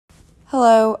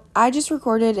Hello, I just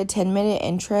recorded a 10-minute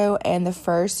intro, and the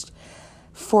first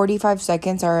 45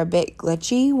 seconds are a bit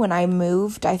glitchy. When I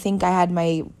moved, I think I had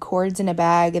my cords in a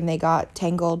bag and they got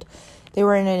tangled. They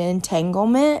were in an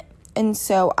entanglement, and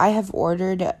so I have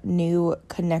ordered new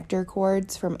connector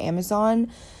cords from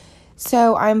Amazon.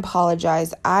 So I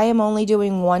apologize. I am only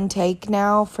doing one take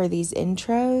now for these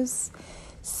intros.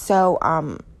 So,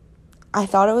 I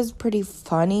thought it was pretty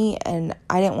funny and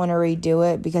I didn't want to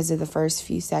redo it because of the first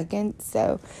few seconds.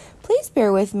 So please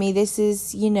bear with me. This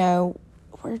is,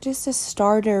 we're just a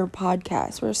starter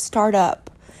podcast. We're a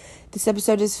startup. This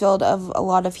episode is filled of a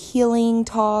lot of healing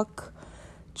talk,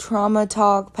 trauma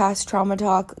talk, past trauma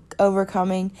talk,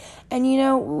 overcoming. And,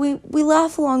 we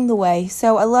laugh along the way.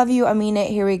 So I love you. I mean it.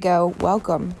 Here we go.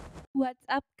 Welcome. What's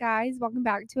up, guys? Welcome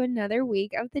back to another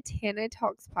week of the Tana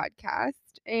Talks podcast.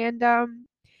 And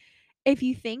if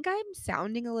you think I'm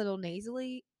sounding a little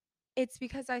nasally, it's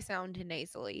because I sound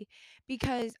nasally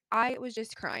because I was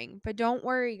just crying. But don't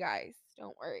worry, guys.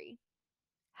 Don't worry.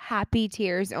 Happy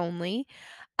tears only.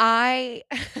 I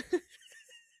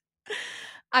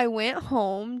I went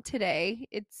home today.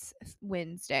 It's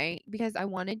Wednesday because I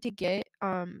wanted to get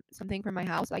something from my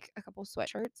house, like a couple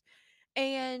sweatshirts.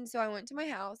 And so I went to my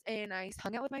house and I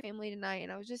hung out with my family tonight,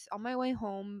 and I was just on my way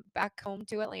home, back home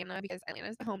to Atlanta because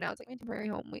Atlanta's the home now. It's like my temporary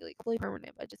home. We like hopefully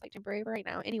permanent, but just like temporary for right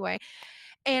now. Anyway,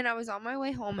 and I was on my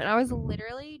way home and I was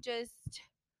literally just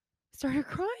started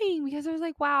crying because I was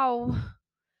like, wow,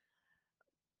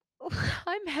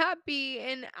 I'm happy,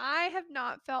 and I have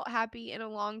not felt happy in a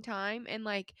long time. And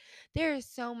like, there is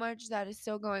so much that is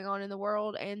still going on in the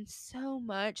world, and so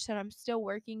much that I'm still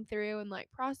working through and like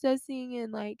processing,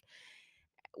 and like,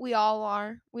 we all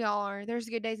are. We all are. There's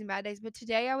good days and bad days. But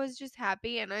today I was just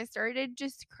happy and I started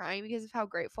just crying because of how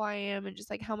grateful I am and just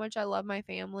like how much I love my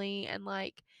family and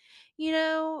like,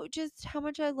 just how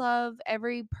much I love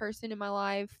every person in my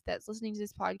life that's listening to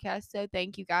this podcast. So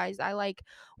thank you guys. I like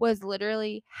was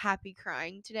literally happy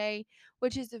crying today,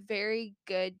 which is a very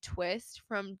good twist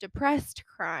from depressed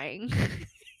crying,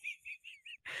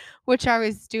 which I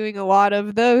was doing a lot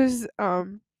of those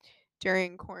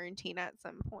during quarantine at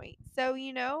some point. So,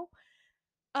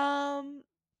 um,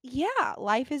 yeah,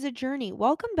 life is a journey.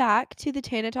 Welcome back to the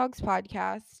Tana Talks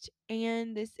podcast.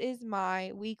 And this is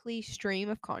my weekly stream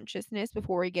of consciousness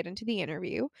before we get into the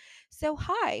interview. So,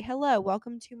 hi, hello,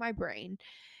 welcome to my brain.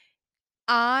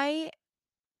 I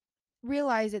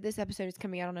realize that this episode is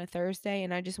coming out on a Thursday,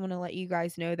 and I just want to let you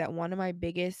guys know that one of my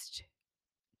biggest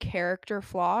character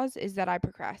flaws is that I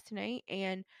procrastinate.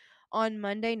 And on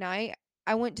Monday night,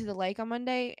 I went to the lake on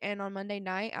Monday, and on Monday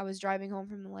night, I was driving home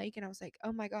from the lake, and I was like,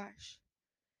 oh my gosh,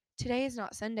 today is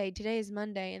not Sunday. Today is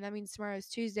Monday, and that means tomorrow is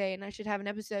Tuesday, and I should have an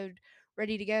episode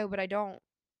ready to go, but I don't.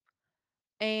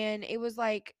 And it was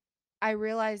like I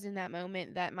realized in that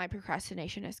moment that my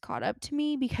procrastination has caught up to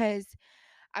me because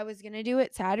I was going to do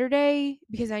it Saturday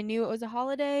because I knew it was a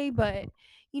holiday, but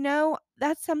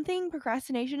that's something.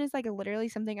 Procrastination is like literally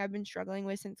something I've been struggling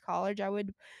with since college. I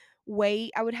would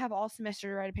have all semester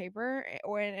to write a paper,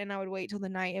 and I would wait till the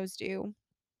night it was due.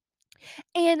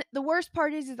 And the worst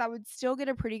part is I would still get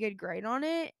a pretty good grade on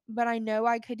it, but I know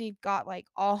I could have got like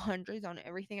all hundreds on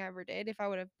everything I ever did if I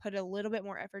would have put a little bit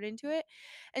more effort into it.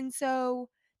 And so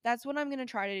that's what I'm going to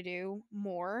try to do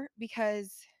more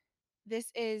because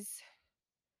this is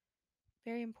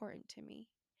very important to me.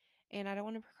 And I don't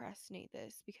want to procrastinate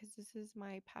this because this is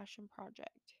my passion project.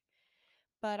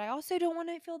 But I also don't want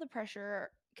to feel the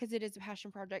pressure because it is a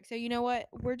passion project. So you know what?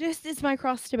 It's my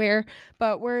cross to bear,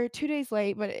 but we're 2 days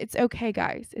late, but it's okay,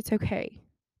 guys. It's okay.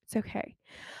 It's okay.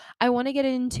 I want to get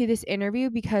into this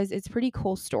interview because it's a pretty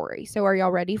cool story. So are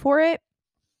y'all ready for it?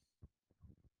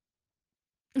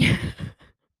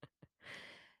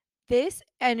 This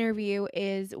interview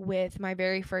is with my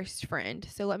very first friend.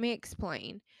 So let me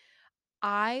explain.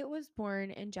 I was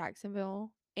born in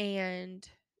Jacksonville and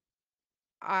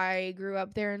I grew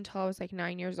up there until I was like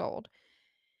 9 years old.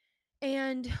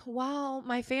 And while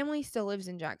my family still lives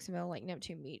in Jacksonville, like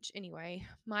Neptune Beach, anyway,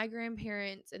 my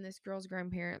grandparents and this girl's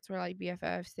grandparents were like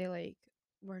BFFs. They like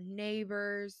were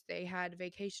neighbors. They had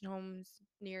vacation homes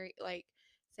near like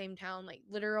same town, like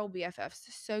literal BFFs.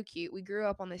 So cute. We grew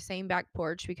up on the same back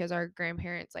porch because our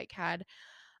grandparents like had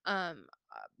um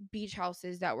beach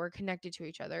houses that were connected to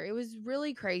each other. It was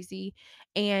really crazy.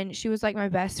 And she was like my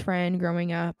best friend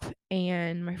growing up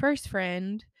and my first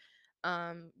friend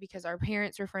because our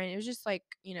parents were friends. It was just like,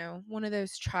 one of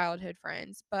those childhood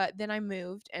friends. But then I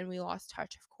moved and we lost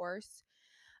touch, of course.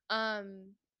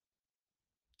 Um,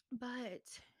 but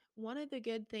one of the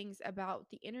good things about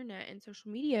the internet and social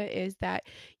media is that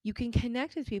you can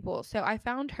connect with people. So I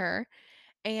found her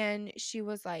and she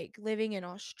was like living in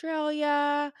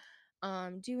Australia,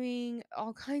 doing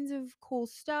all kinds of cool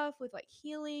stuff with like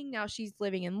healing. Now she's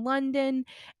living in London,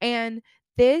 and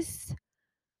this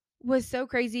was so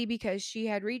crazy because she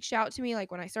had reached out to me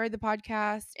like when I started the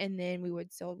podcast, and then we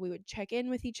would check in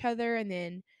with each other, and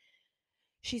then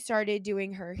she started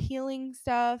doing her healing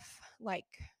stuff, like,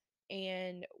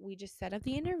 and we just set up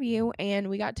the interview, and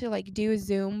we got to like do a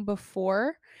Zoom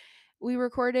before we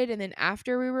recorded and then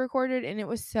after we recorded, and it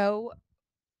was so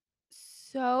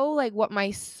like what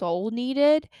my soul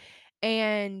needed.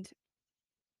 And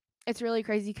it's really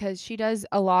crazy because she does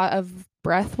a lot of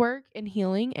breath work and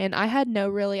healing, and I had no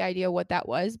really idea what that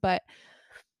was, but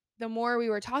the more we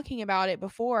were talking about it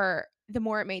before, the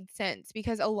more it made sense,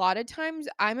 because a lot of times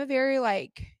I'm a very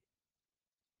like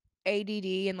ADD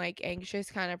and like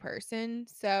anxious kind of person.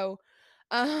 So,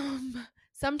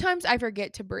 sometimes I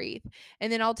forget to breathe,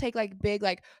 and then I'll take like big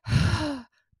like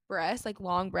breaths, like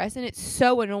long breaths, and it's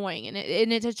so annoying. And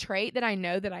it's a trait that I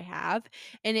know that I have,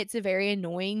 and it's a very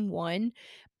annoying one.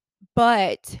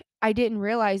 But I didn't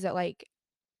realize that like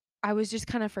I was just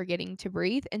kind of forgetting to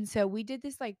breathe. And so we did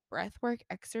this like breath work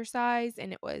exercise,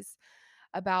 and it was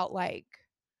about like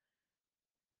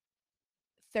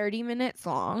 30 minutes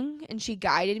long, and she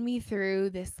guided me through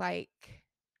this like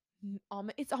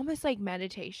it's almost like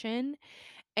meditation,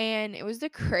 and it was the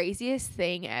craziest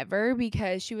thing ever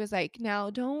because she was like, "Now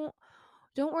don't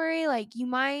worry, like you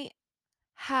might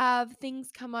have things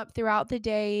come up throughout the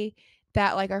day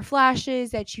that like are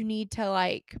flashes that you need to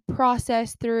like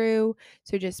process through.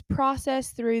 So just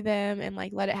process through them and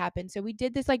like let it happen." So we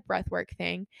did this like breath work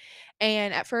thing.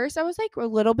 And at first I was like a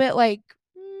little bit like,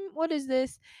 what is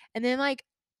this? And then like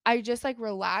I just like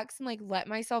relaxed and like let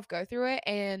myself go through it.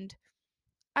 And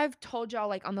I've told y'all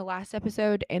like on the last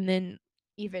episode and then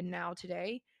even now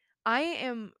today, I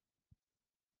am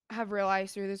have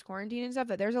realized through this quarantine and stuff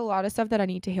that there's a lot of stuff that I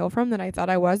need to heal from that I thought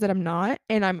I was that I'm not,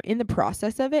 and I'm in the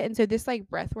process of it. And so this like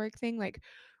breath work thing like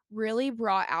really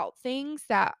brought out things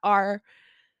that are,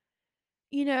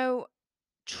 you know,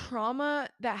 trauma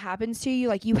that happens to you,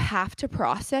 like you have to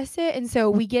process it. And so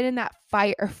we get in that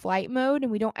fight or flight mode,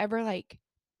 and we don't ever like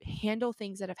handle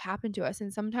things that have happened to us.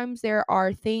 And sometimes there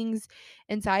are things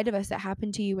inside of us that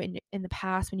happened to you in the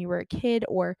past when you were a kid,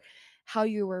 or how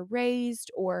you were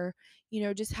raised, or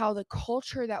just how the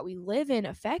culture that we live in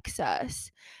affects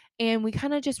us. And we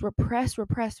kind of just repress,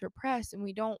 and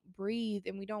we don't breathe,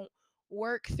 and we don't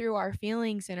work through our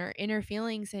feelings and our inner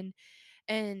feelings,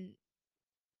 and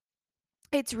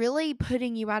it's really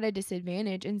putting you at a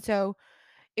disadvantage. And so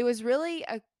it was really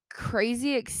a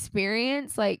crazy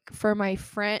experience, like for my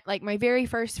friend, like my very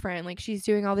first friend, like she's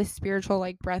doing all this spiritual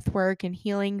like breath work and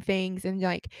healing things, and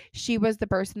like she was the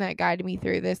person that guided me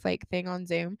through this like thing on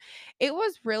Zoom. It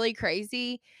was really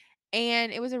crazy,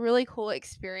 and it was a really cool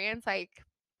experience. Like,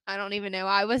 I don't even know,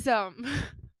 I was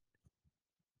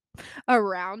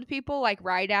around people like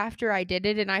right after I did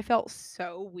it, and I felt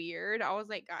so weird. I was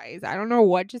like, guys, I don't know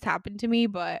what just happened to me,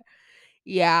 but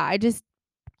yeah, I just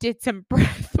did some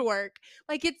breath work.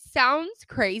 Like, it sounds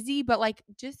crazy, but like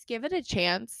just give it a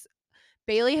chance.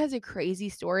 Bailey has a crazy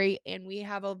story, and we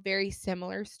have a very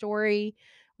similar story.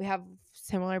 We have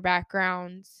similar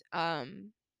backgrounds.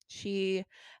 She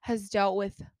has dealt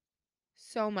with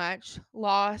so much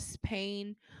loss,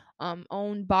 pain,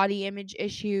 own body image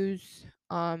issues,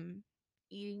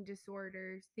 eating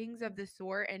disorders, things of the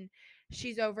sort, and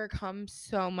she's overcome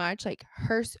so much. Like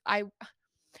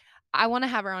I want to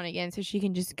have her on again so she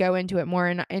can just go into it more,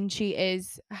 and she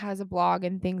has a blog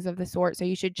and things of the sort, so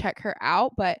you should check her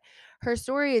out. But her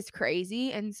story is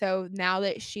crazy, and so now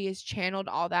that she has channeled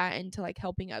all that into like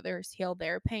helping others heal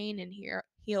their pain and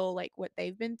heal like what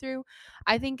they've been through,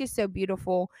 I think is so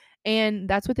beautiful. And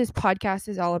that's what this podcast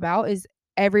is all about, is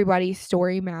everybody's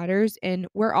story matters, and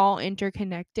we're all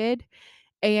interconnected,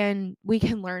 and we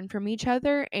can learn from each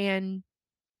other. And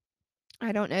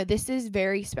I don't know, this is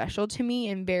very special to me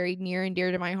and very near and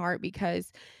dear to my heart,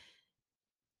 because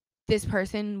this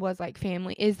person is like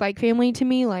family to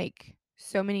me, like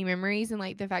so many memories. And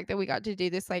like the fact that we got to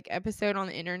do this like episode on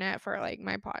the internet for like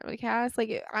my podcast,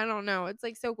 like I don't know, it's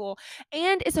like so cool.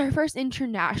 And it's our first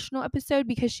international episode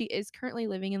because she is currently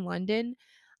living in London.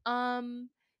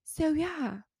 So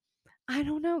yeah, I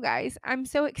don't know, guys, I'm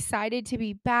so excited to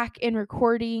be back in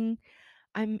recording.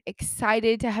 I'm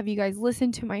excited to have you guys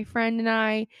listen to my friend and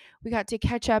I. We got to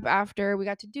catch up after. We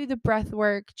got to do the breath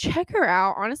work. Check her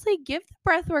out. Honestly, give the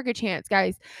breath work a chance,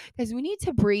 guys. Guys, we need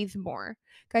to breathe more.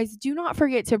 Guys, do not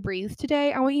forget to breathe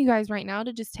today. I want you guys right now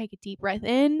to just take a deep breath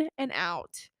in and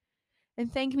out, and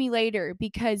thank me later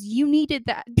because you needed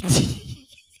that.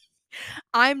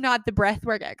 I'm not the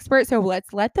breathwork expert, so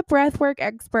let's let the breathwork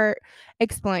expert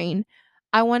explain.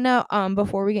 I want to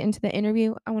before we get into the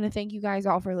interview, I want to thank you guys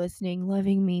all for listening,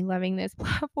 loving me, loving this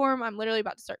platform. I'm literally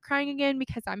about to start crying again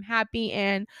because I'm happy,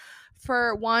 and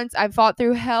for once I've fought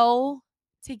through hell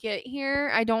to get here.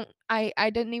 I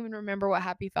didn't even remember what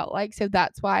happy felt like, so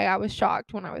that's why I was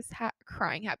shocked when I was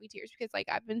crying happy tears, because like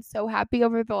I've been so happy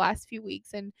over the last few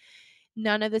weeks, and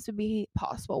none of this would be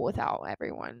possible without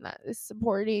everyone that is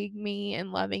supporting me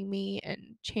and loving me and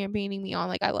championing me on.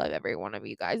 Like, I love every one of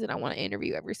you guys, and I want to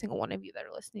interview every single one of you that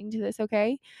are listening to this,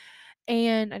 okay?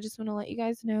 And I just want to let you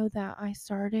guys know that I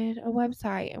started a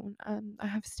website, and I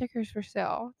have stickers for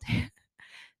sale.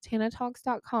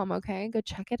 TanaTalks.com, okay? Go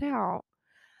check it out.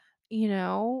 You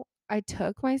know, I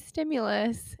took my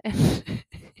stimulus and,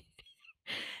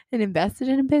 and invested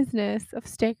in a business of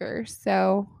stickers.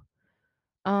 So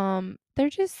they're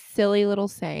just silly little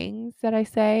sayings that I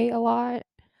say a lot.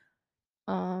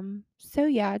 So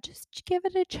yeah, just give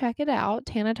it a check it out,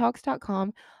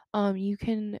 tanatalks.com. You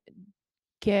can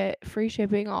get free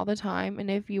shipping all the time, and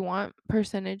if you want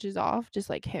percentages off, just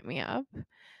like hit me up.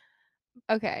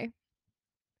 Okay.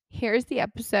 Here's the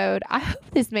episode. I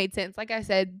hope this made sense. Like I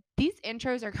said, these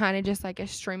intros are kind of just like a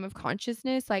stream of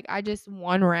consciousness. Like I just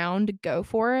one round go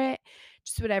for it.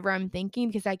 Just whatever I'm thinking,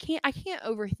 because I can't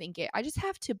overthink it. I just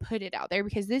have to put it out there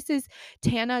because this is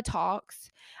Tana Talks.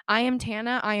 I am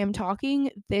Tana. I am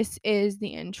talking. This is the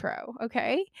intro.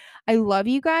 Okay. I love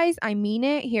you guys. I mean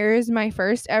it. Here's my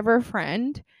first ever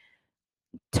friend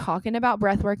talking about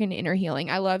breathwork and inner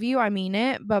healing. I love you. I mean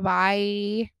it.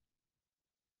 Bye-bye.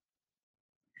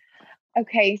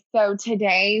 Okay, so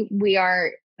today we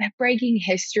are breaking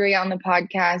history on the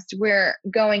podcast. We're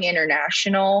going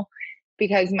international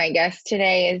because my guest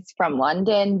today is from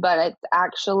London, but it's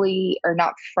actually, or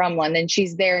not from London,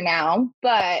 she's there now,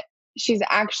 but she's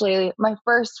actually my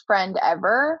first friend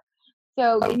ever.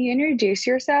 So, can you introduce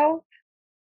yourself?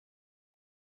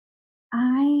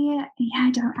 I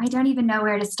don't even know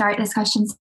where to start. This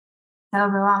question's so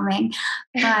overwhelming,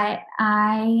 but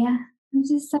I'm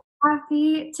just so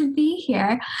happy to be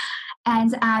here.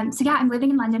 And I'm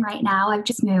living in London right now. I've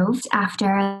just moved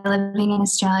after living in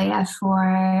Australia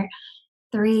for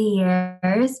 3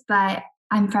 years, but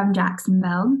I'm from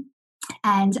Jacksonville,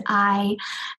 and I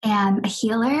am a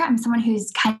healer. I'm someone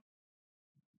who's kind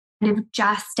of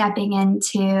just stepping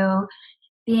into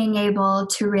being able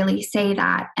to really say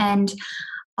that. And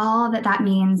all that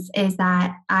means is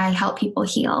that I help people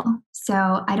heal.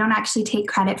 So I don't actually take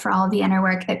credit for all of the inner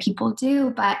work that people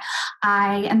do, but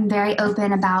I am very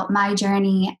open about my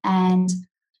journey and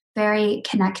very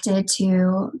connected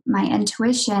to my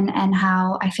intuition and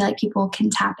how I feel like people can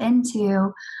tap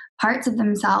into parts of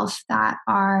themselves that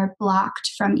are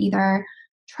blocked from either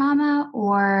trauma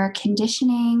or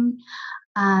conditioning.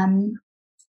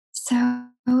 So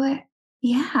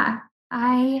yeah,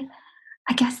 I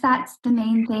guess that's the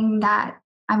main thing that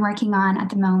I'm working on at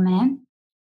the moment.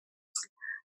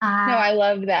 No, I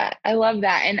love that. I love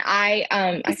that. And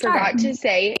I forgot to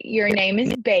say your name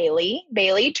is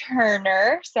Bailey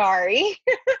Turner. Sorry.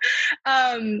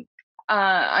 I've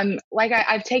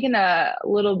taken a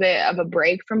little bit of a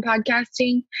break from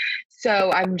podcasting.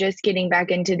 So I'm just getting back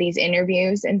into these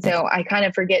interviews. And so I kind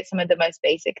of forget some of the most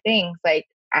basic things, like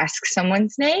ask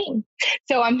someone's name.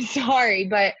 So I'm sorry,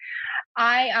 but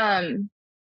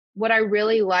what I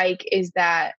really like is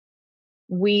that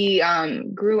we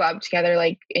grew up together,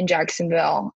 like in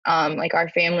Jacksonville. Like our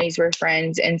families were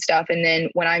friends and stuff. And then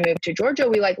when I moved to Georgia,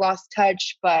 we like lost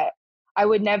touch, but I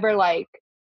would never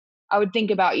I would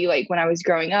think about you like when I was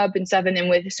growing up and stuff. And then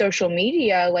with social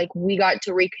media, like we got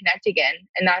to reconnect again.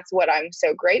 And that's what I'm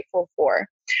so grateful for.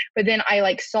 But then I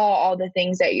like saw all the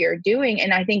things that you're doing.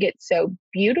 And I think it's so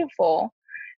beautiful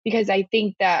because I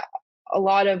think that a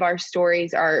lot of our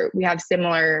stories we have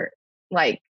similar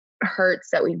like hurts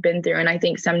that we've been through. And I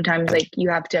think sometimes like you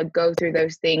have to go through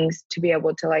those things to be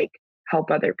able to like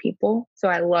help other people. So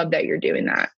I love that you're doing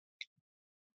that.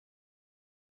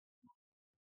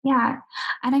 Yeah.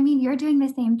 And I mean, you're doing the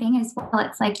same thing as well.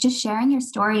 It's like just sharing your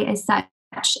story is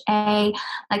such a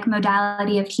like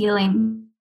modality of healing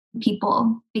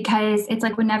people, because it's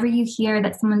like whenever you hear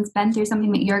that someone's been through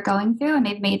something that you're going through and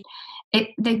they've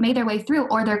made their way through,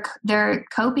 or they're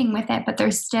coping with it, but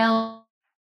they're still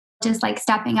just like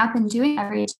stepping up and doing it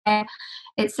every day.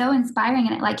 It's so inspiring,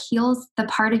 and it like heals the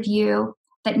part of you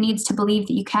that needs to believe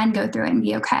that you can go through it and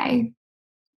be okay.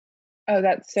 Oh,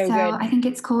 that's so good. I think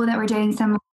it's cool that we're doing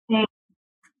some things.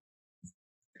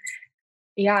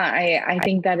 Yeah, I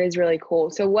think that is really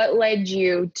cool. So what led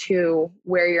you to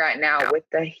where you're at now with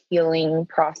the healing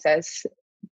process?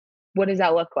 What does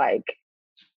that look like?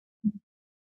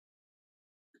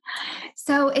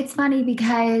 So it's funny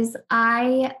because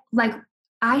I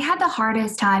had the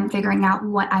hardest time figuring out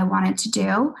what I wanted to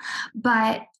do,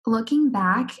 but looking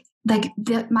back, like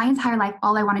my entire life,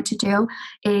 all I wanted to do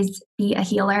is be a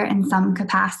healer in some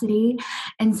capacity.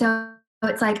 And so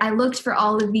it's like I looked for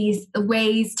all of these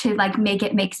ways to like make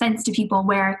it make sense to people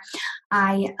where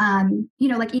I,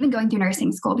 like even going through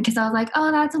nursing school, because I was like,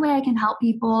 oh, that's a way I can help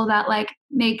people that like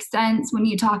makes sense when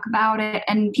you talk about it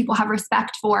and people have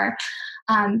respect for.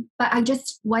 But I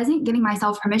just wasn't giving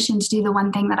myself permission to do the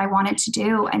one thing that I wanted to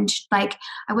do. And like,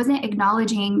 I wasn't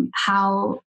acknowledging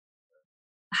how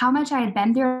much I had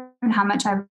been through and how much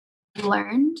I've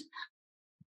learned.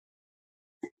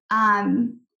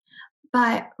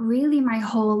 But really my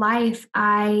whole life,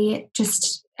 and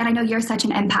I know you're such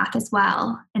an empath as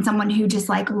well, and someone who just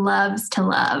like loves to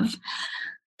love.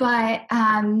 But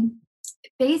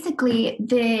basically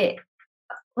a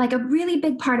really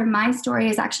big part of my story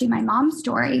is actually my mom's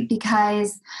story,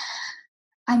 because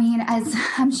I mean, as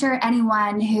I'm sure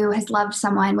anyone who has loved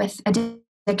someone with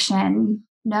addiction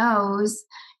knows,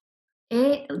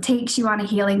 it takes you on a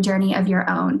healing journey of your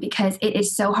own, because it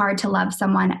is so hard to love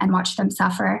someone and watch them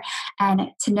suffer,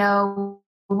 and to know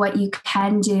what you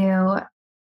can do,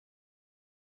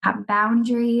 have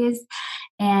boundaries,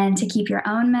 and to keep your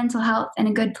own mental health in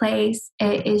a good place.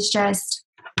 It's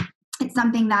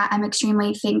something that I'm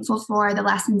extremely thankful for, the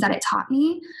lessons that it taught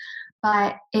me,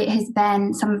 but it has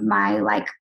been some of my like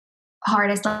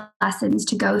hardest lessons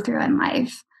to go through in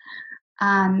life.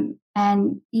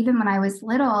 And even when I was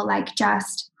little, like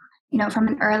just, from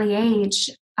an early age,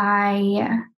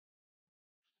 I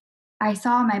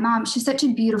saw my mom. She's such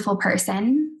a beautiful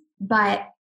person, but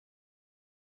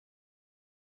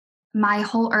my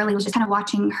whole early was just kind of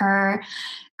watching her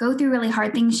go through really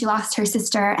hard things. She lost her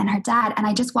sister and her dad, and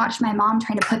I just watched my mom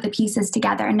trying to put the pieces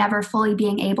together and never fully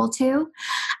being able to.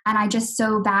 And I just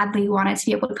so badly wanted to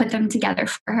be able to put them together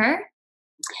for her.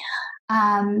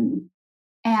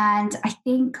 And I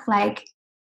think like,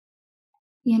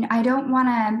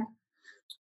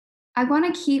 I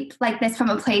want to keep like this from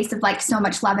a place of like so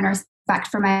much love and respect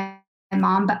for my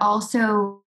mom, but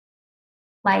also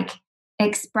like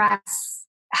express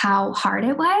how hard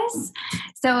it was.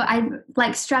 So I'm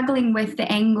like struggling with the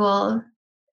angle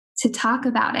to talk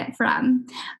about it from.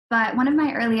 But one of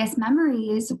my earliest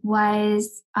memories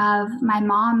was of my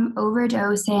mom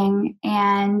overdosing,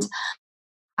 and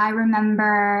I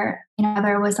remember,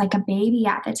 there was like a baby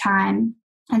at the time.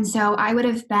 And so I would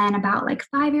have been about like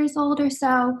 5 years old or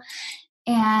so.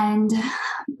 And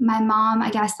my mom, I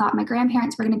guess, thought my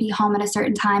grandparents were going to be home at a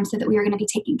certain time so that we were going to be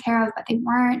taken care of, but they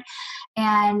weren't.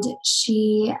 And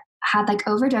she had like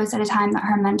overdosed at a time that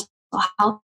her mental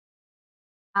health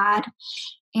had.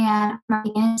 And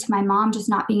into my mom just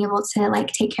not being able to like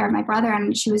take care of my brother.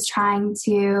 And she was trying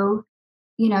to,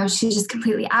 she's just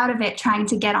completely out of it, trying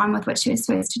to get on with what she was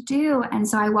supposed to do. And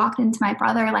so I walked into my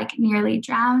brother like nearly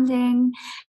drowning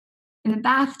in the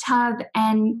bathtub.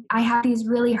 And I have these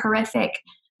really horrific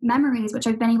memories, which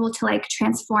I've been able to like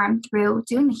transform through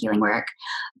doing the healing work.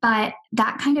 But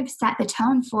that kind of set the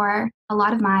tone for a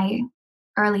lot of my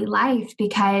early life,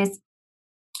 because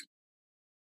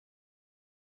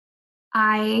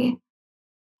I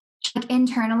like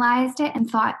internalized it and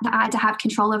thought that I had to have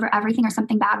control over everything or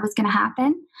something bad was going to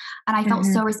happen. And I felt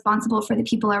so responsible for the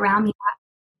people around me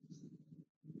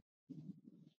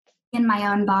in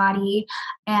my own body,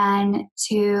 and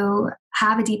to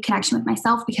have a deep connection with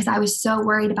myself, because I was so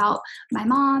worried about my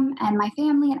mom and my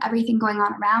family and everything going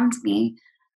on around me.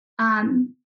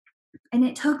 And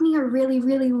it took me a really,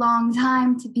 really long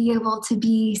time to be able to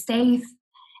be safe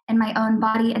in my own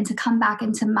body and to come back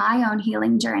into my own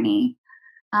healing journey.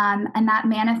 And that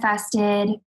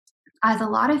manifested as a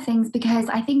lot of things, because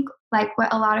I think like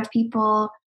what a lot of people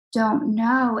don't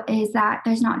know is that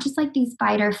there's not just like these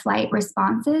fight or flight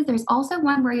responses. There's also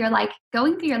one where you're like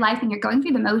going through your life and you're going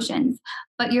through the motions,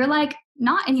 but you're like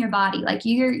not in your body. Like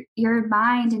your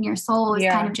mind and your soul is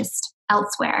kind of just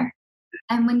elsewhere.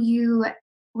 And when you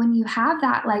have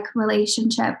that like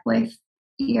relationship with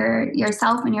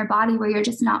yourself and your body where you're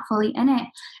just not fully in it,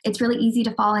 it's really easy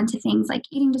to fall into things like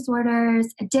eating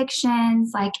disorders, addictions,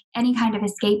 like any kind of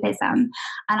escapism. And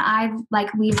I've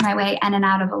like weaved my way in and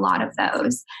out of a lot of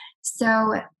those.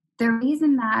 So the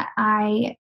reason that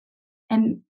I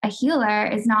am a healer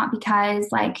is not because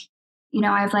like,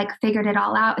 I've like figured it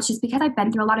all out. It's just because I've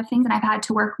been through a lot of things and I've had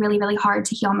to work really, really hard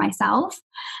to heal myself.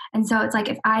 And so it's like,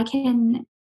 if I can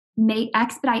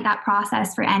expedite that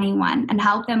process for anyone and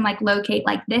help them like locate,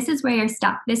 like, this is where you're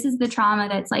stuck. This is the trauma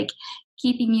that's like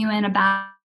keeping you in a bad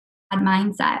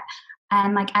mindset,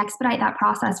 and like expedite that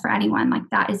process for anyone. Like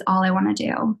that is all I want to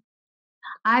do.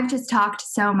 I've just talked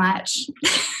so much.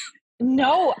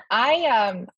 No,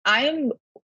 I'm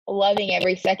loving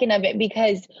every second of it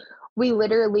because we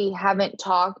literally haven't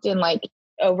talked in like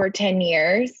over 10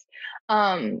 years.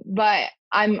 But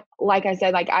I'm, like I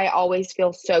said, like I always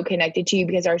feel so connected to you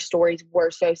because our stories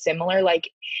were so similar. Like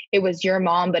it was your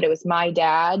mom, but it was my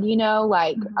dad, you know,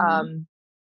 like,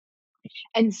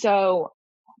 and so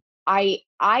I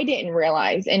didn't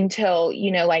realize until,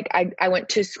 you know, like I went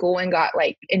to school and got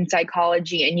like in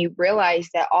psychology, and you realize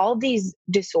that all these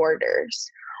disorders,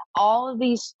 all of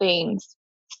these things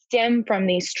stem from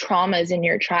these traumas in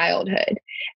your childhood.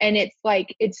 And it's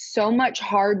like, it's so much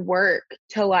hard work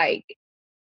to like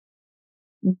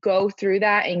go through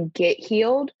that and get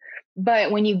healed.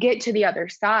 But when you get to the other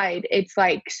side, it's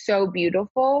like so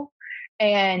beautiful.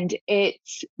 And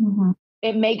it's,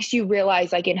 it makes you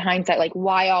realize, like in hindsight, like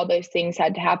why all those things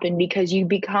had to happen, because you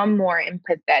become more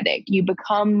empathetic. You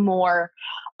become more,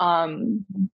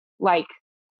 like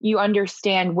you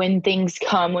understand when things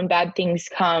come, when bad things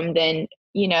come, then,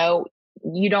 you know,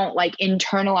 you don't like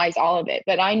internalize all of it.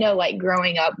 But I know like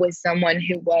growing up with someone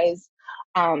who was,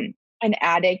 an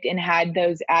addict and had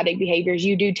those addict behaviors,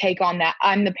 you do take on that.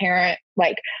 I'm the parent.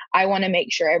 Like, I want to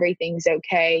make sure everything's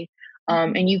okay.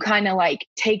 And you kind of like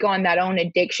take on that own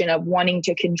addiction of wanting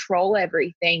to control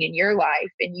everything in your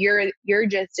life. And you're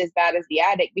just as bad as the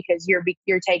addict because you're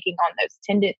taking on those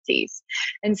tendencies.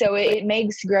 And so it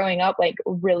makes growing up like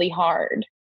really hard.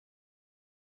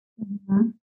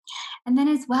 And then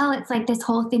as well, it's like this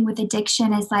whole thing with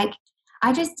addiction is like,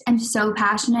 I just am so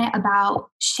passionate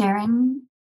about sharing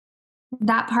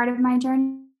that part of my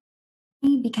journey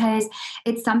because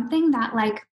it's something that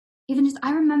like, even just,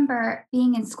 I remember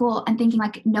being in school and thinking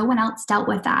like no one else dealt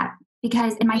with that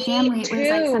because in my family, it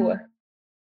was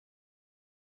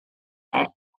like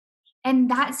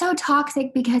and that's so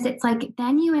toxic because it's like,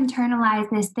 then you internalize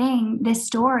this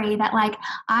story that like,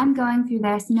 I'm going through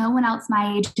this. No one else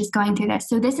my age is going through this.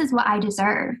 So this is what I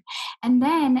deserve. And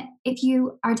then if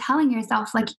you are telling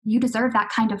yourself like you deserve that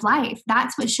kind of life,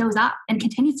 that's what shows up and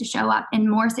continues to show up in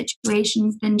more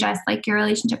situations than just like your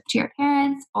relationship to your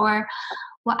parents or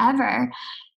whatever.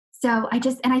 So I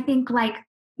think like,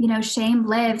 you know, shame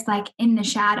lives like in the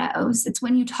shadows. It's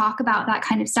when you talk about that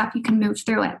kind of stuff, you can move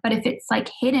through it. But if it's like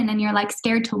hidden and you're like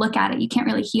scared to look at it, you can't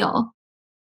really heal.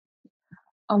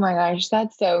 Oh my gosh,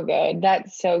 that's so good.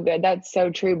 That's so good. That's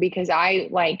so true because I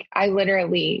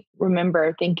literally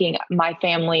remember thinking my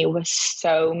family was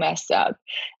so messed up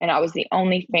and I was the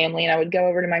only family, and I would go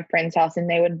over to my friend's house and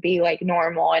they would be like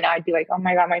normal and I'd be like, oh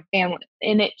my God, my family.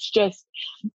 And it's just,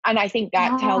 and I think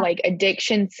that's how like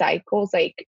addiction cycles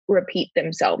like repeat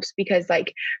themselves, because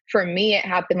like for me it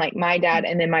happened like my dad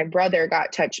and then my brother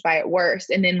got touched by it worse,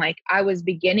 and then like I was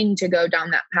beginning to go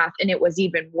down that path and it was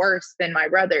even worse than my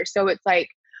brother. So it's like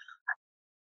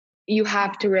you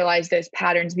have to realize those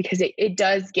patterns because it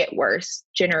does get worse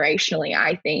generationally,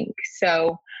 I think.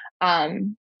 So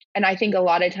and I think a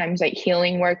lot of times like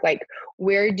healing work, like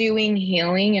we're doing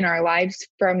healing in our lives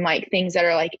from like things that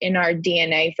are like in our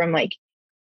DNA from like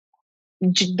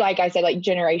I said, like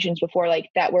generations before, like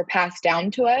that were passed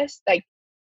down to us. Like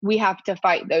we have to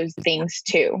fight those things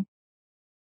too.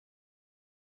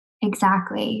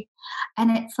 Exactly.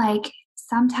 And it's like,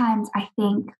 sometimes I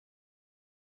think,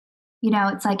 you know,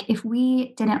 it's like if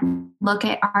we didn't look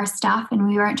at our stuff and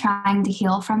we weren't trying to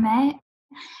heal from it,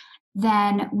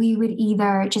 then we would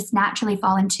either just naturally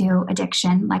fall into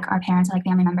addiction, like our parents or like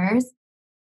family members,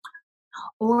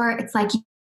 or it's like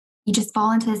you just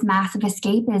fall into this massive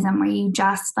escapism where you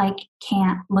just like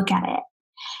can't look at it.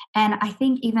 And I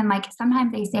think even like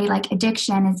sometimes they say like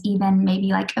addiction is even maybe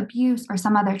like abuse or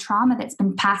some other trauma that's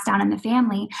been passed down in the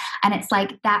family. And it's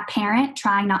like that parent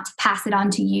trying not to pass it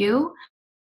on to you.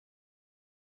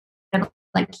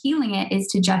 Like healing it is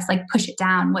to just like push it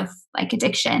down with like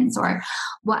addictions or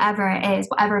whatever it is,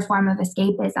 whatever form of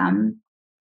escapism.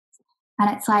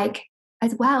 And it's like,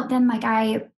 as well, then like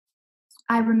I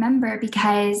remember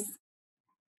because,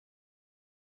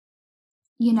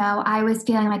 you know, I was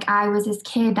feeling like I was this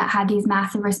kid that had these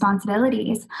massive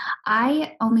responsibilities.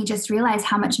 I only just realized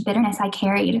how much bitterness I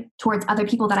carried towards other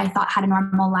people that I thought had a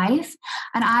normal life.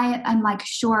 And I am like,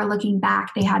 sure, looking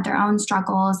back, they had their own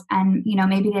struggles and, you know,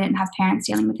 maybe they didn't have parents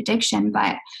dealing with addiction,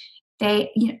 but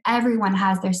everyone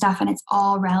has their stuff and it's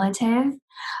all relative.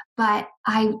 But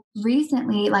I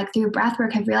recently, like through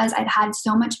breathwork, have realized I'd had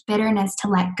so much bitterness to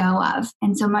let go of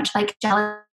and so much like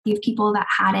jealousy of people that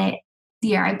had it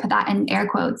easier. I put that in air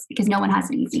quotes because no one has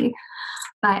it easy.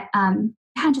 But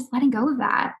yeah, just letting go of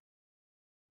that.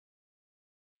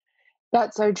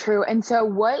 That's so true. And so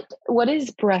what is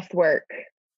breath work?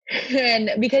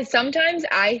 And because sometimes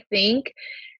I think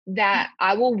that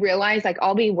I will realize, like,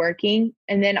 I'll be working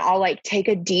and then I'll like take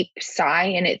a deep sigh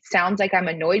and it sounds like I'm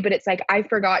annoyed, but it's like I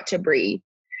forgot to breathe.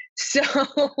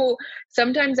 So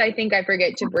sometimes I think I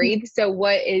forget to breathe. So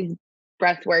what is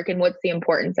breath work and what's the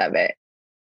importance of it?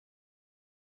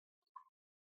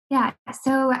 Yeah.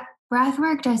 So breath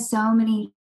work does so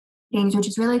many things, which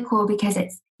is really cool because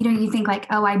it's, you think like,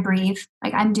 oh, I breathe,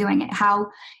 like I'm doing it.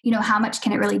 How much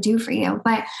can it really do for you?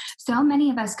 But so many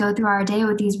of us go through our day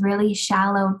with these really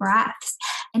shallow breaths.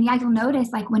 And yeah, you'll notice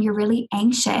like when you're really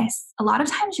anxious, a lot of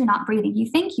times you're not breathing. You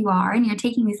think you are, and you're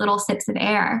taking these little sips of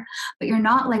air, but you're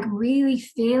not like really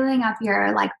filling up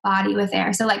your like body with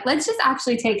air. So like, let's just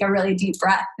actually take a really deep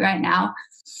breath right now.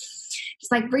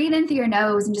 Just like breathe in through your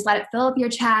nose and just let it fill up your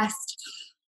chest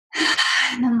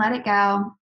and then let it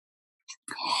go.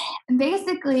 And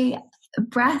basically,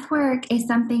 breath work is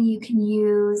something you can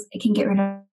use. It can get rid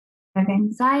of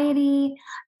anxiety,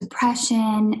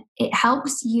 depression. It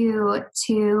helps you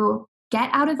to get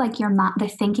out of like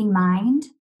the thinking mind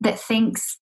that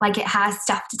thinks like it has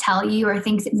stuff to tell you or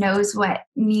thinks it knows what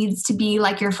needs to be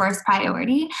like your first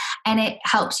priority. And it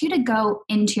helps you to go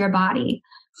into your body.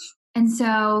 And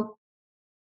so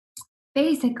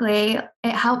basically,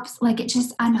 it helps, like, it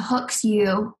just unhooks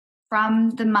you from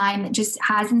the mind that just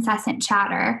has incessant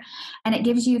chatter, and it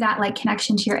gives you that like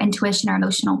connection to your intuition or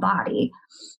emotional body.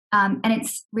 And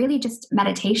it's really just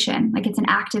meditation, like it's an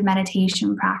active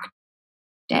meditation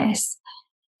practice.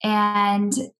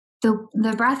 And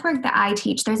the breath work that I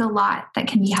teach, there's a lot that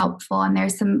can be helpful, and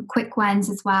there's some quick ones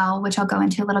as well, which I'll go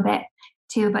into a little bit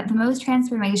too. But the most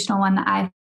transformational one that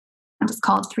I've found is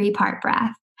called 3-part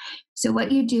breath. So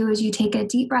what you do is you take a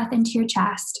deep breath into your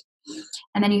chest,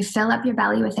 and then you fill up your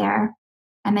belly with air,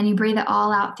 and then you breathe it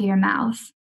all out through your mouth.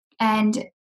 And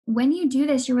when you do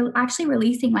this, you're actually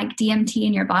releasing like DMT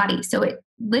in your body. So it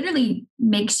literally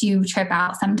makes you trip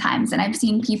out sometimes. And I've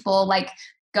seen people like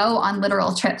go on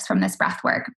literal trips from this breath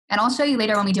work. And I'll show you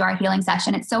later when we do our healing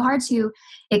session. It's so hard to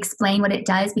explain what it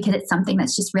does because it's something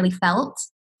that's just really felt.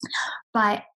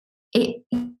 But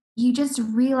you just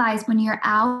realize when you're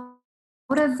out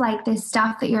of like this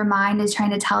stuff that your mind is trying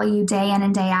to tell you day in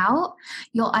and day out,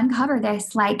 you'll uncover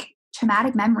this like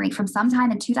traumatic memory from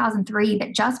sometime in 2003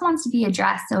 that just wants to be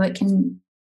addressed so it can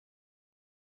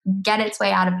get its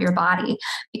way out of your body,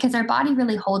 because our body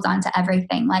really holds on to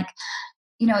everything. Like,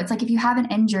 it's like if you have an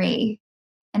injury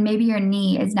and maybe your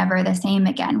knee is never the same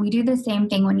again. We do the same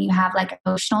thing when you have like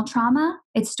emotional trauma.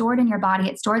 It's stored in your body.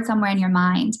 It's stored somewhere in your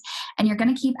mind, and you're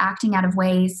going to keep acting out of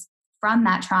ways from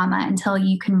that trauma until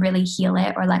you can really heal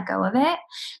it or let go of it.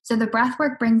 So the breath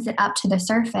work brings it up to the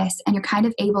surface, and you're kind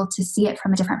of able to see it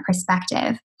from a different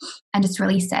perspective and just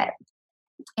release it.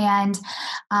 And,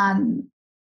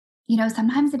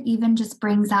 sometimes it even just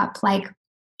brings up like,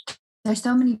 there's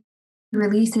so many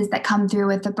releases that come through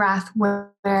with the breath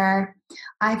where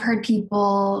I've heard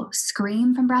people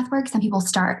scream from breath work. Some people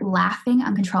start laughing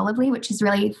uncontrollably, which is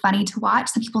really funny to watch.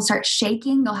 Some people start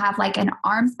shaking. They'll have like an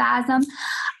arm spasm.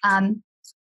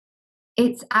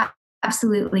 It's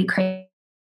absolutely crazy.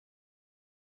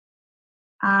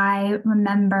 I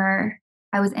remember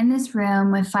I was in this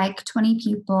room with like 20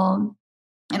 people,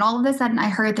 and all of a sudden I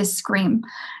heard this scream,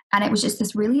 and it was just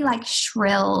this really like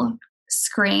shrill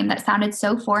scream that sounded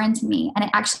so foreign to me. And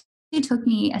it actually took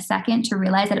me a second to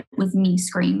realize that it was me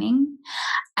screaming.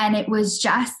 And it was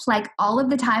just like all of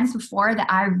the times before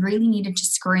that I really needed to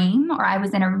scream, or I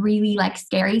was in a really like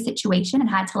scary situation and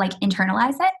had to like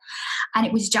internalize it. And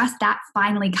it was just that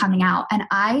finally coming out. And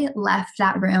I left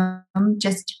that room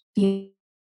just feeling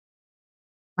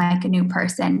like a new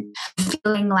person,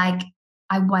 feeling like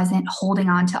I wasn't holding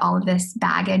on to all of this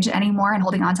baggage anymore and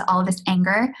holding on to all of this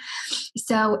anger.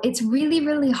 So it's really,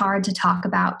 really hard to talk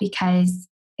about because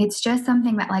it's just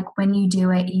something that like when you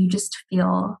do it, you just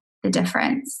feel the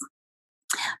difference.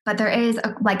 But there is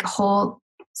a like whole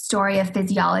story of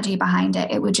physiology behind it.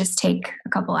 It would just take a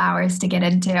couple hours to get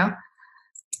into.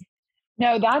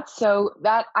 No,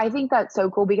 I think that's so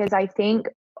cool, because I think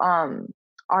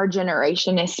our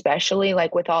generation, especially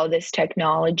like with all this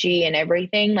technology and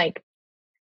everything, like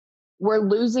we're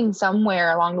losing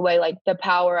somewhere along the way, like the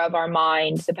power of our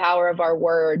mind, the power of our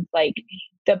words, like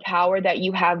the power that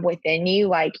you have within you.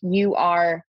 Like you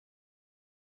are,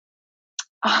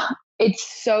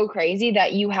 it's so crazy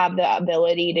that you have the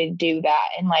ability to do that.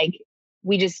 And like,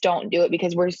 we just don't do it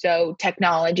because we're so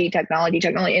technology.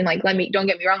 And like, don't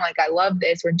get me wrong. Like I love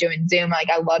this. We're doing Zoom. Like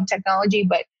I love technology,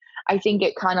 but I think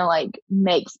it kind of like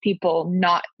makes people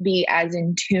not be as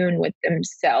in tune with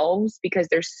themselves because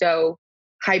they're so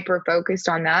hyper focused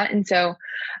on that. And so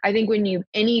I think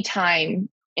anytime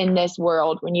in this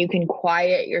world when you can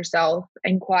quiet yourself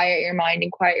and quiet your mind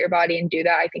and quiet your body and do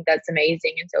that. I think that's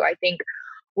amazing. And so I think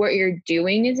what you're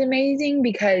doing is amazing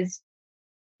because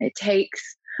it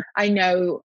takes, I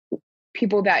know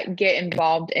people that get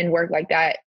involved in work like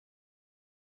that,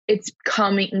 it's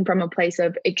coming from a place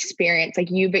of experience.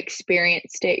 Like you've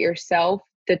experienced it yourself,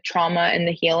 the trauma and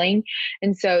the healing.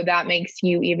 And so that makes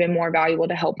you even more valuable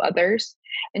to help others.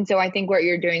 And so I think what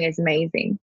you're doing is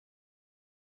amazing.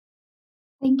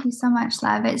 Thank you so much,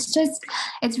 Lev.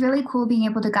 It's really cool being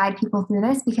able to guide people through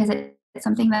this because it's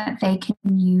something that they can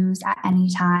use at any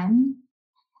time.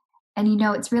 And, you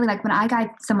know, it's really like when I guide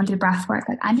someone through breath work,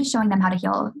 like I'm just showing them how to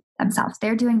heal themselves.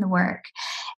 They're doing the work.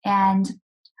 And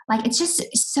like, it's just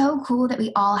so cool that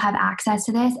we all have access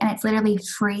to this and it's literally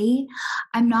free.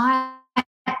 I'm not,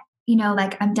 you know,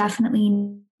 like I'm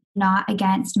definitely not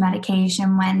against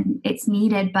medication when it's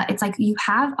needed, but it's like you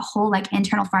have a whole like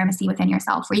internal pharmacy within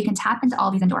yourself where you can tap into all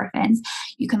these endorphins.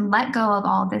 You can let go of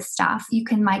all this stuff. You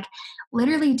can like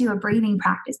literally do a breathing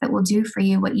practice that will do for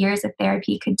you what years of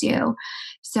therapy could do.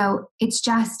 So it's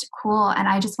just cool. And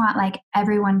I just want like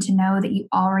everyone to know that you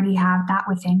already have that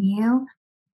within you.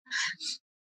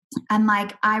 And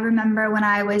like, I remember when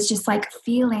I was just like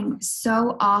feeling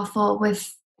so awful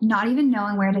with not even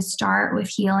knowing where to start with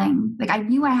healing. Like I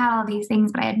knew I had all these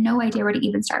things, but I had no idea where to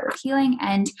even start with healing.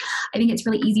 And I think it's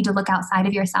really easy to look outside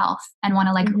of yourself and want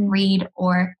to like read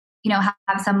or, you know,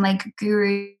 have some like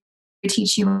guru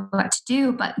teach you what to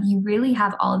do, but you really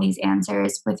have all of these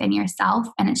answers within yourself.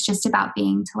 And it's just about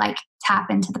being to like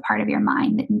tap into the part of your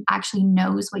mind that actually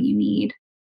knows what you need.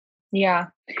 Yeah,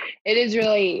 it is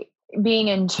really being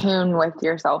in tune with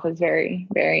yourself is very,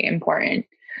 very important.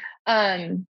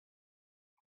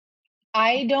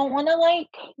 I don't want to like,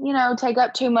 you know, take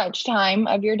up too much time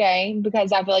of your day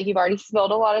because I feel like you've already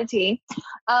spilled a lot of tea.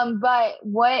 But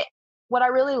what I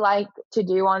really like to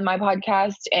do on my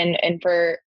podcast and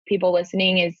for people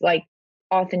listening is like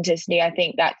authenticity. I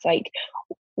think that's like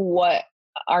what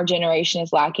our generation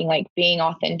is lacking, like being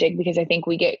authentic, because I think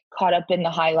we get caught up in the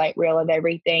highlight reel of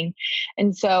everything.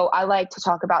 And so I like to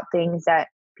talk about things that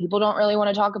people don't really want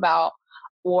to talk about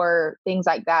or things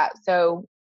like that. So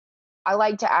I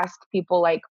like to ask people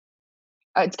like,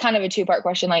 it's kind of a two-part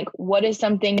question. Like, what is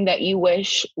something that you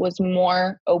wish was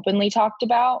more openly talked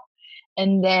about?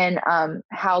 And then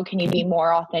how can you be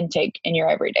more authentic in your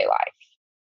everyday life?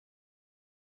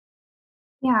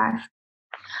 Yeah.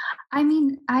 I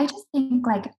mean, I just think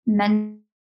like mental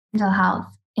health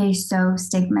is so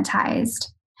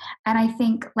stigmatized. And I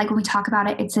think like when we talk about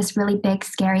it, it's this really big,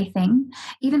 scary thing.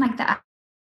 Even like the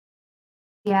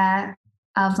idea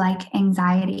of like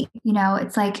anxiety, you know,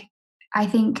 it's like, I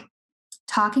think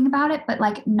talking about it, but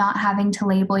like not having to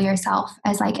label yourself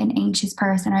as like an anxious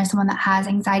person or someone that has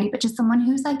anxiety, but just someone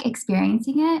who's like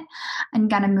experiencing it and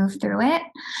gonna move through it.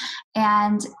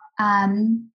 And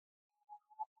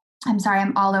I'm sorry,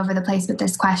 I'm all over the place with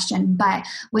this question, but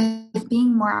with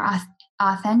being more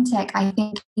authentic, I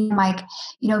think like,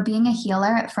 you know, being a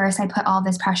healer at first, I put all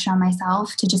this pressure on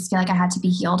myself to just feel like I had to be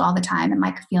healed all the time and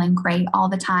like feeling great all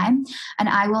the time. And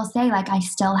I will say like, I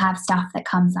still have stuff that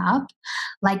comes up.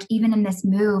 Like even in this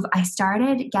move, I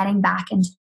started getting back into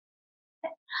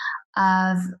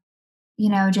of, you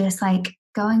know, just like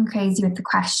going crazy with the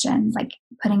questions, like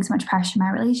putting so much pressure in my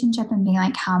relationship and being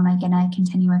like, how am I going to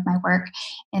continue with my work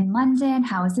in London?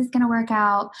 How is this going to work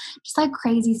out? Just like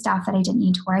crazy stuff that I didn't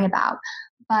need to worry about.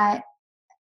 But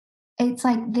it's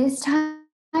like this time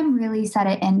really set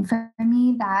it in for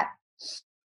me that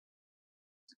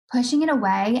pushing it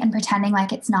away and pretending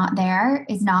like it's not there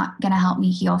is not going to help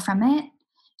me heal from it.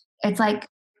 It's like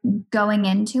going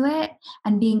into it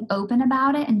and being open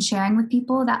about it and sharing with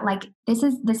people that like this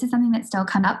is something that still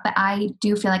comes up, but I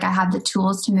do feel like I have the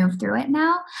tools to move through it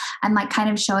now, and like kind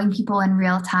of showing people in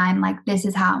real time like this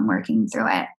is how I'm working through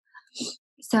it.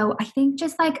 So I think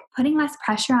just like putting less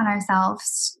pressure on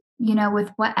ourselves, you know, with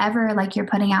whatever like you're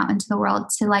putting out into the world,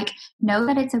 to like know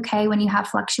that it's okay when you have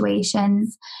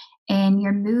fluctuations in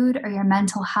your mood or your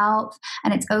mental health.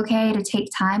 And it's okay to take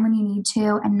time when you need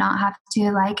to and not have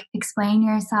to like explain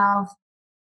yourself.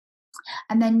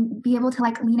 And then be able to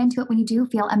like lean into it when you do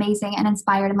feel amazing and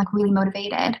inspired and like really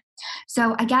motivated.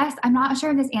 So I guess I'm not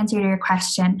sure if this answered your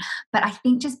question, but I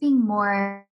think just being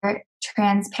more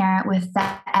transparent with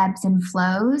the ebbs and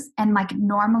flows and like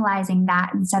normalizing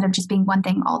that instead of just being one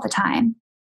thing all the time.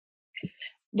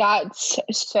 That's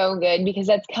so good, because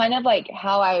that's kind of like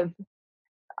how I've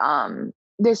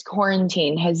this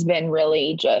quarantine has been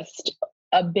really just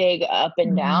a big up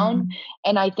and down.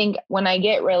 And I think when I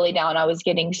get really down, I was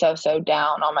getting so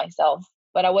down on myself,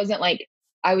 but I wasn't like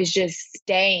I was just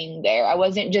staying there. I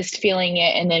wasn't just feeling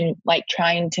it and then like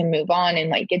trying to move on and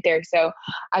like get there. So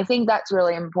I think that's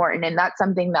really important. And that's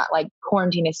something that like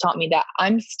quarantine has taught me, that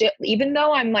I'm still, even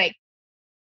though I'm like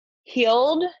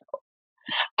healed,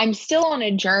 I'm still on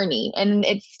a journey, and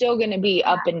it's still going to be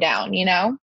up and down, you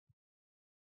know?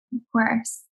 Of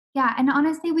course. Yeah. And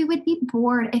honestly, we would be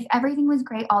bored if everything was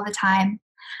great all the time.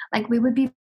 Like we would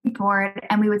be bored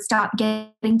and we would stop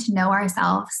getting to know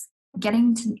ourselves,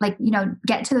 getting to like,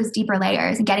 get to those deeper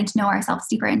layers and getting to know ourselves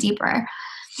deeper and deeper.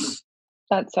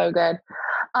 That's so good.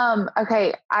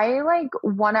 Okay. I like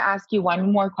want to ask you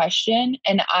one more question,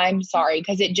 and I'm sorry,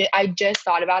 because I just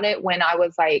thought about it when I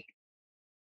was like,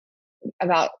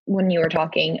 about when you were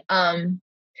talking.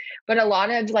 But a lot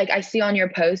of like, I see on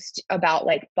your post about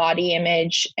like body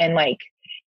image and like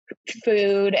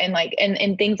food and like,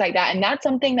 and things like that. And that's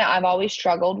something that I've always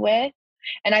struggled with.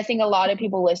 And I think a lot of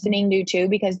people listening do too,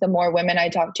 because the more women I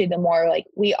talk to, the more like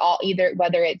we all either,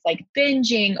 whether it's like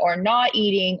binging or not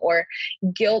eating or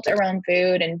guilt around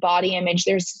food and body image,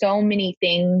 there's so many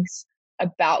things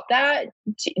about that.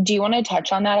 Do you want to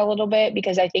touch on that a little bit?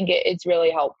 Because I think it's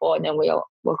really helpful, and then we'll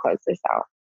close this out.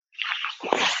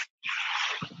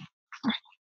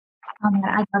 Oh man,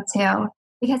 I'd love to.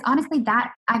 Because honestly,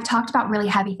 that I've talked about really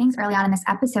heavy things early on in this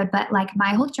episode, but like my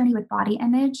whole journey with body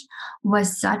image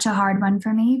was such a hard one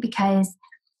for me, because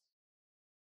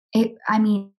it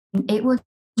will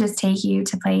just take you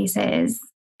to places.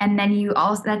 And then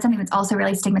that's something that's also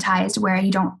really stigmatized, where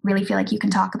you don't really feel like you can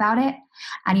talk about it,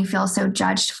 and you feel so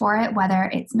judged for it, whether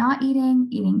it's not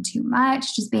eating too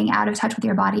much, just being out of touch with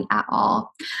your body at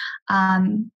all. But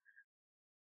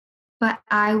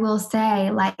I will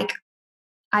say, like,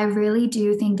 I really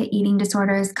do think that eating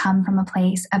disorders come from a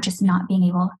place of just not being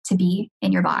able to be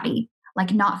in your body,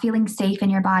 like not feeling safe in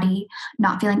your body,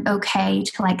 not feeling okay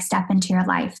to like step into your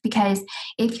life. Because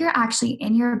if you're actually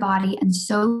in your body and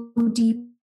so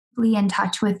deeply in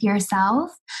touch with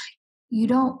yourself, you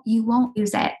won't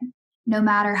use it, no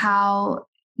matter how,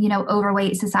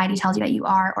 overweight society tells you that you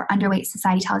are, or underweight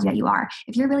society tells you that you are.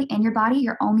 If you're really in your body,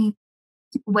 your only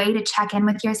way to check in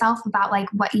with yourself about like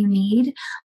what you need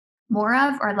more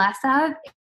of or less of.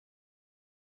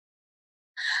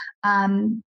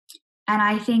 And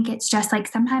I think it's just like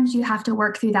sometimes you have to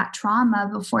work through that trauma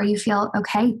before you feel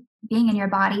okay being in your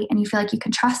body, and you feel like you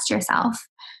can trust yourself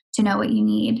to know what you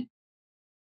need.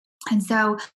 And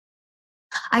so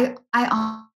I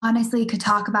honestly could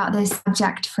talk about this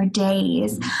subject for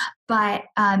days, but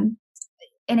and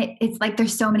it's like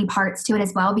there's so many parts to it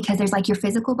as well, because there's like your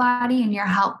physical body and your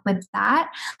health with that.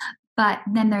 But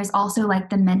then there's also like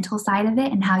the mental side of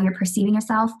it, and how you're perceiving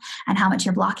yourself and how much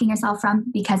you're blocking yourself from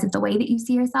because of the way that you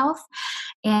see yourself.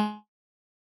 And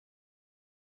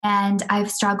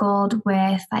I've struggled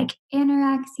with like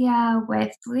anorexia,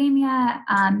 with bulimia,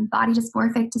 body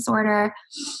dysmorphic disorder,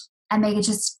 and they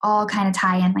just all kind of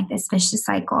tie in like this vicious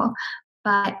cycle.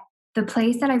 But the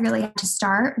place that I really had to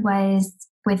start was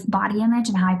with body image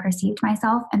and how I perceived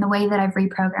myself. And the way that I've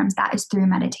reprogrammed that is through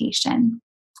meditation.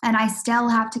 And I still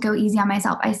have to go easy on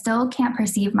myself. I still can't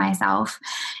perceive myself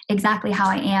exactly how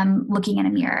I am looking in a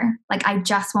mirror. Like I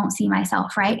just won't see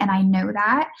myself, right? And I know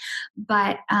that.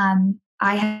 But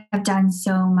I have done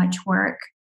so much work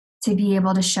to be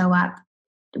able to show up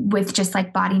with just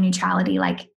like body neutrality,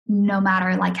 like no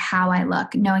matter like how I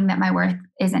look, knowing that my worth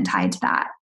isn't tied to that.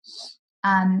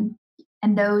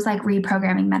 And those like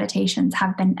reprogramming meditations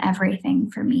have been everything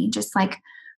for me. Just like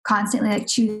constantly like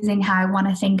choosing how I want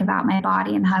to think about my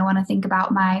body and how I want to think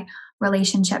about my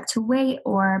relationship to weight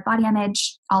or body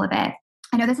image, all of it.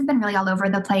 I know this has been really all over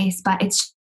the place, but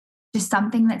it's just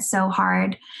something that's so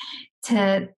hard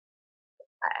to,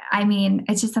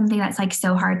 it's just something that's like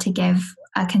so hard to give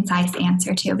a concise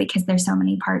answer to, because there's so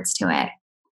many parts to it.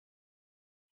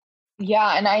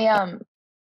 Yeah. And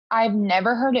I've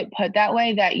never heard it put that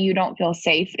way, that you don't feel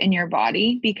safe in your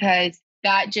body, because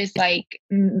that just like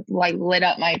lit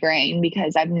up my brain,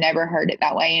 because I've never heard it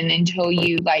that way. And until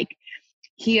you like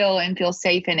heal and feel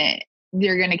safe in it,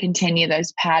 you're going to continue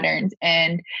those patterns.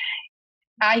 And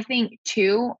I think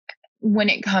too, when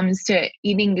it comes to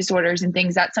eating disorders and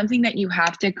things, that's something that you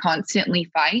have to constantly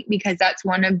fight, because that's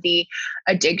one of the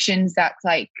addictions that's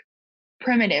like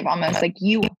primitive, almost like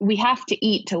we have to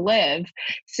eat to live.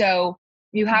 So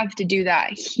you have to do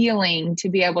that healing to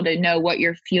be able to know what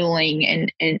you're fueling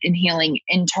and healing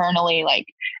internally, like,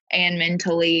 and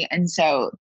mentally. And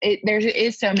so there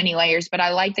is so many layers, but I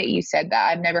like that you said that.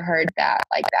 I've never heard that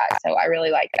like that. So I really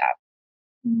like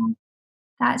that.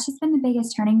 That's just been the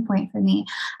biggest turning point for me.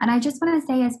 And I just want to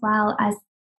say as well, as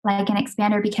like an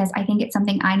expander, because I think it's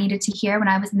something I needed to hear when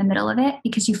I was in the middle of it,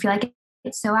 because you feel like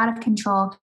it's so out of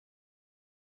control.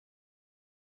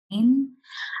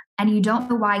 and you don't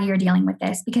know why you're dealing with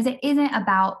this, because it isn't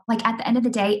about, like, at the end of the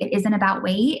day, it isn't about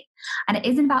weight and it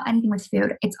isn't about anything with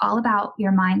food. It's all about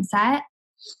your mindset.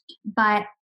 But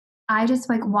I just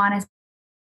like want to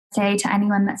say to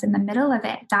anyone that's in the middle of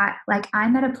it that, like,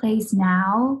 I'm at a place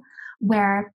now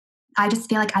where I just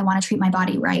feel like I want to treat my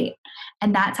body right.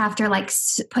 And that's after like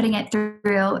putting it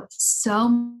through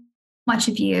so much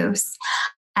abuse.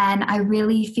 And I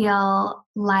really feel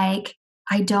like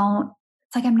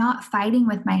it's like I'm not fighting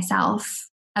with myself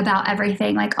about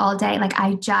everything like all day. Like,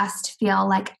 I just feel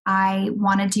like I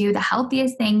want to do the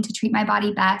healthiest thing to treat my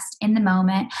body best in the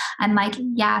moment. And like,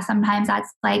 yeah, sometimes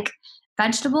that's like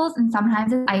vegetables and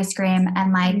sometimes it's ice cream.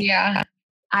 And like, Yeah.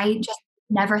 I just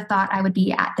never thought I would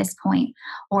be at this point,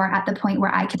 or at the point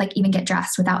where I could like even get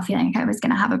dressed without feeling like I was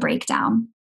going to have a breakdown.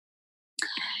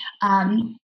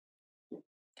 And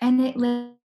it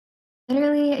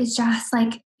literally is just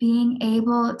like being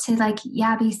able to like,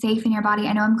 yeah, be safe in your body.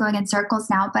 I know I'm going in circles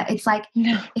now, but it's like,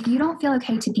 if you don't feel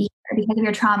okay to be here because of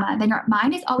your trauma, then your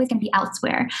mind is always going to be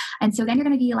elsewhere. And so then you're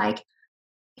going to be like,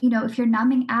 you know, if you're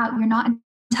numbing out, you're not in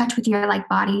touch with your like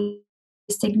body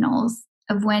signals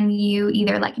of when you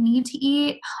either like need to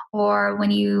eat or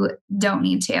when you don't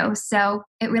need to. So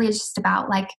it really is just about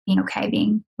like being okay,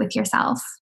 being with yourself.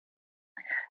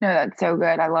 No, that's so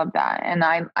good. I love that. And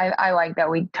I like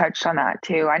that we touched on that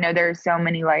too. I know there's so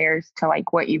many layers to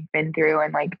like what you've been through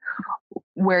and like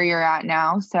where you're at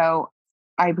now. So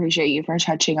I appreciate you for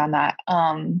touching on that.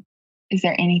 Is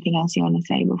there anything else you want to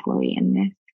say before we end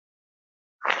this?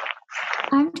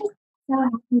 I'm just so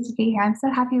happy to be here. I'm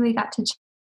so happy we got to chat.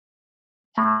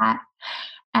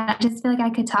 And I just feel like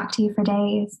I could talk to you for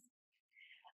days.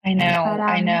 I know, but,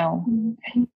 I know.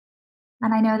 And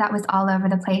I know that was all over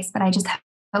the place, but I just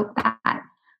hope that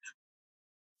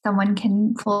someone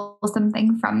can pull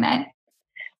something from it.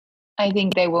 I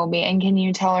think they will be. And can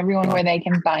you tell everyone where they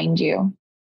can find you?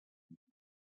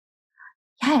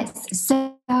 Yes.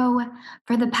 So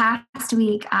for the past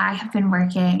week, I have been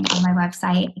working on my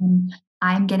website and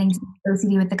I'm getting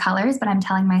OCD with the colors, but I'm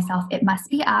telling myself it must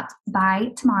be up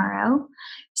by tomorrow.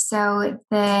 So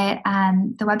the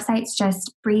website's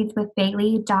just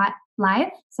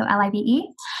breathewithbailey.live, so Live.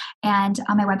 And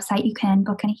on my website, you can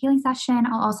book a healing session.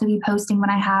 I'll also be posting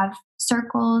when I have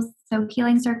circles, so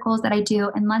healing circles that I do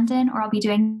in London, or I'll be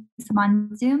doing some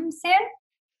on Zoom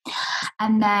soon.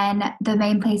 And then the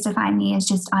main place to find me is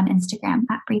just on Instagram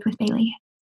at Breathe with Bailey.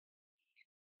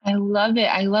 I love it.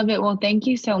 I love it. Well, thank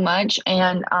you so much.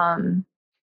 And I'm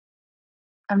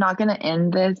not going to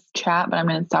end this chat, but I'm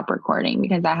going to stop recording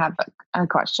because I have a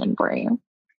question for you.